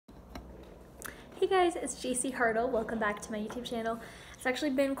Hey guys, it's JC Hartle. Welcome back to my YouTube channel. It's actually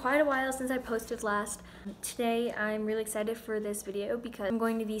been quite a while since I posted last. Today I'm really excited for this video because I'm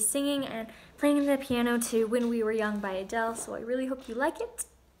going to be singing and playing the piano to When We Were Young by Adele, so I really hope you like it.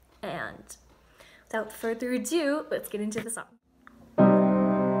 And without further ado, let's get into the song.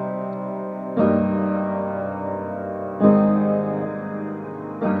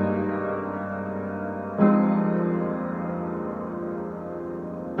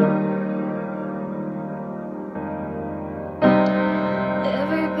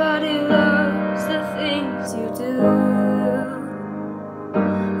 Everybody loves the things you do,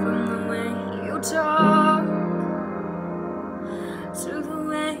 from the way you talk to the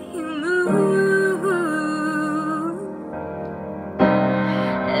way you move.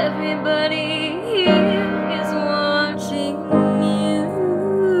 Everybody here is watching you,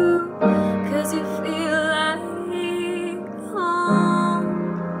 'cause you feel like home.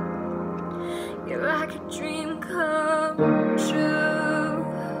 You're like a dream come true.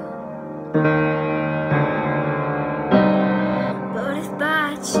 But if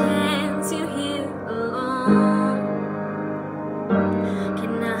by chance you're here alone,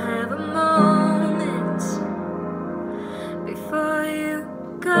 can I have a moment before you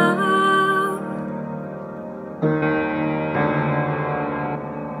go?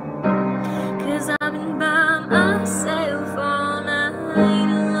 'Cause I've been by myself all night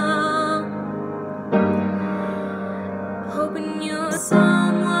long, hoping you're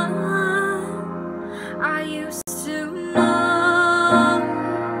someone I used to know.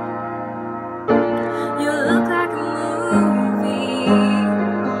 You look like a movie,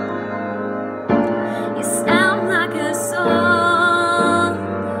 you sound like a song.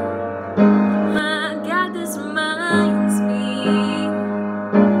 My God, this reminds me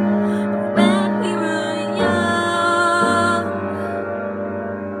of when we were young.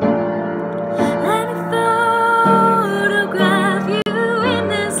 Let me photograph you in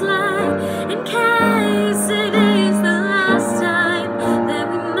this light, in case it is the last time that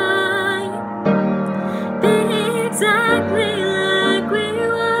we might be exactly like we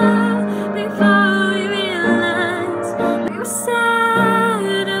were before we realized we were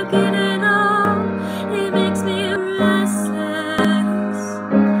sad of getting old. It makes me restless.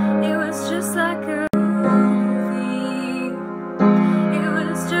 It was just like a movie. It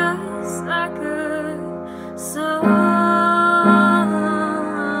was just like a song.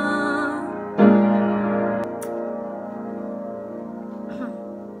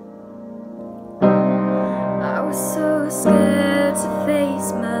 I was so scared to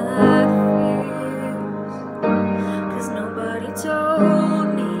face my fears, 'cause nobody told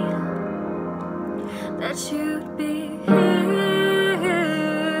me that you'd be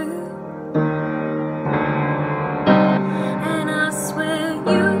here. And I swear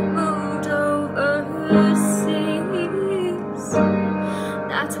you moved overseas.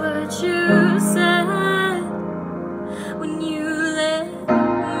 That's what you said when you left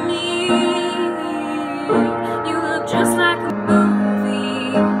me. You look just like a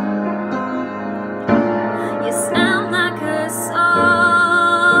movie, you sound like a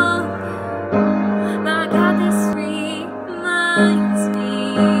song. My God, this reminds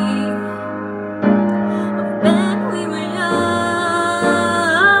me of when we were young.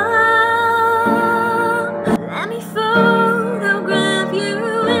 Let me photograph you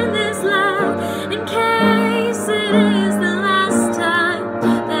in this light, in case it is the last time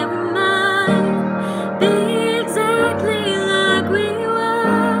that we might be exactly like we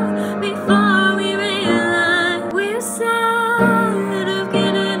were before we realized we're sad of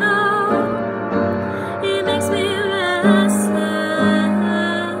getting old. It makes me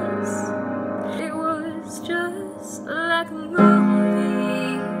restless. It was just like a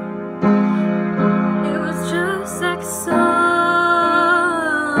movie. It was just like a song.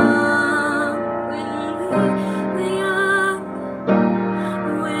 When we were young,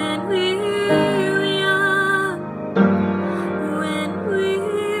 when we were young, when we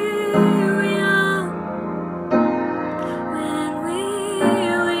were young, when we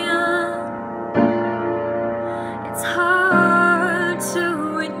were young. It's hard to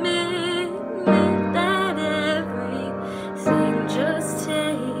admit that everything just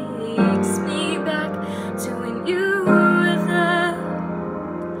takes me back to when you were there,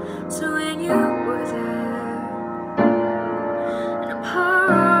 to when you were there. And a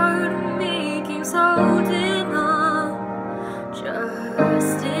part of me keeps holding on,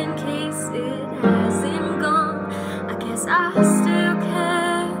 just in case it hasn't gone. I guess I still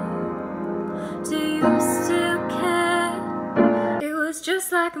care. Do you still care? It was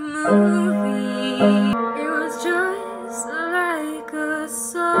just like a movie. It was just like a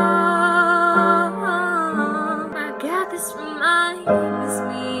song.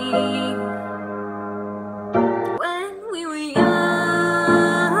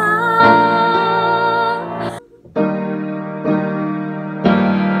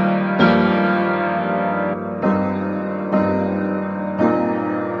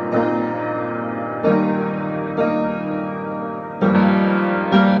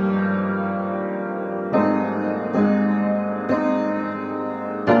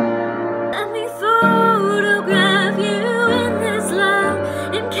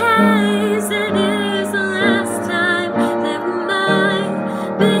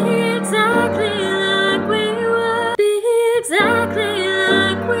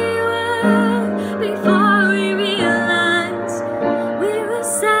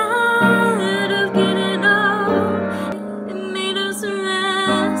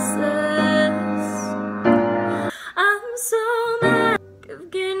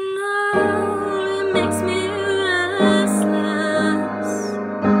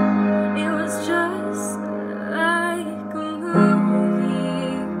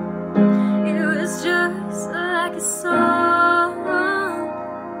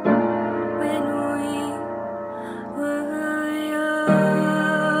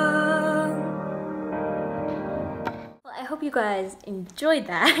 you guys enjoyed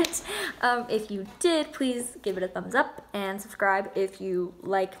that. If you did, please give it a thumbs up and subscribe if you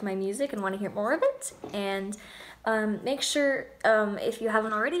like my music and want to hear more of it. And make sure, if you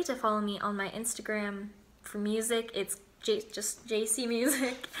haven't already, to follow me on my Instagram for music. It's just JC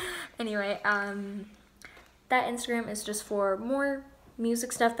Music. Anyway, that Instagram is just for more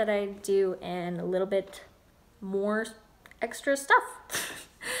music stuff that I do and a little bit more extra stuff.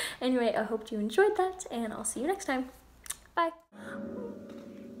 Anyway, I hope you enjoyed that, and I'll see you next time. Bye.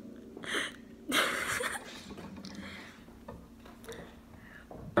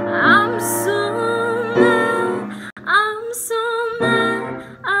 I'm so mad, I'm so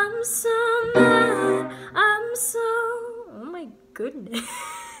mad, I'm so mad, I'm so... Oh my goodness.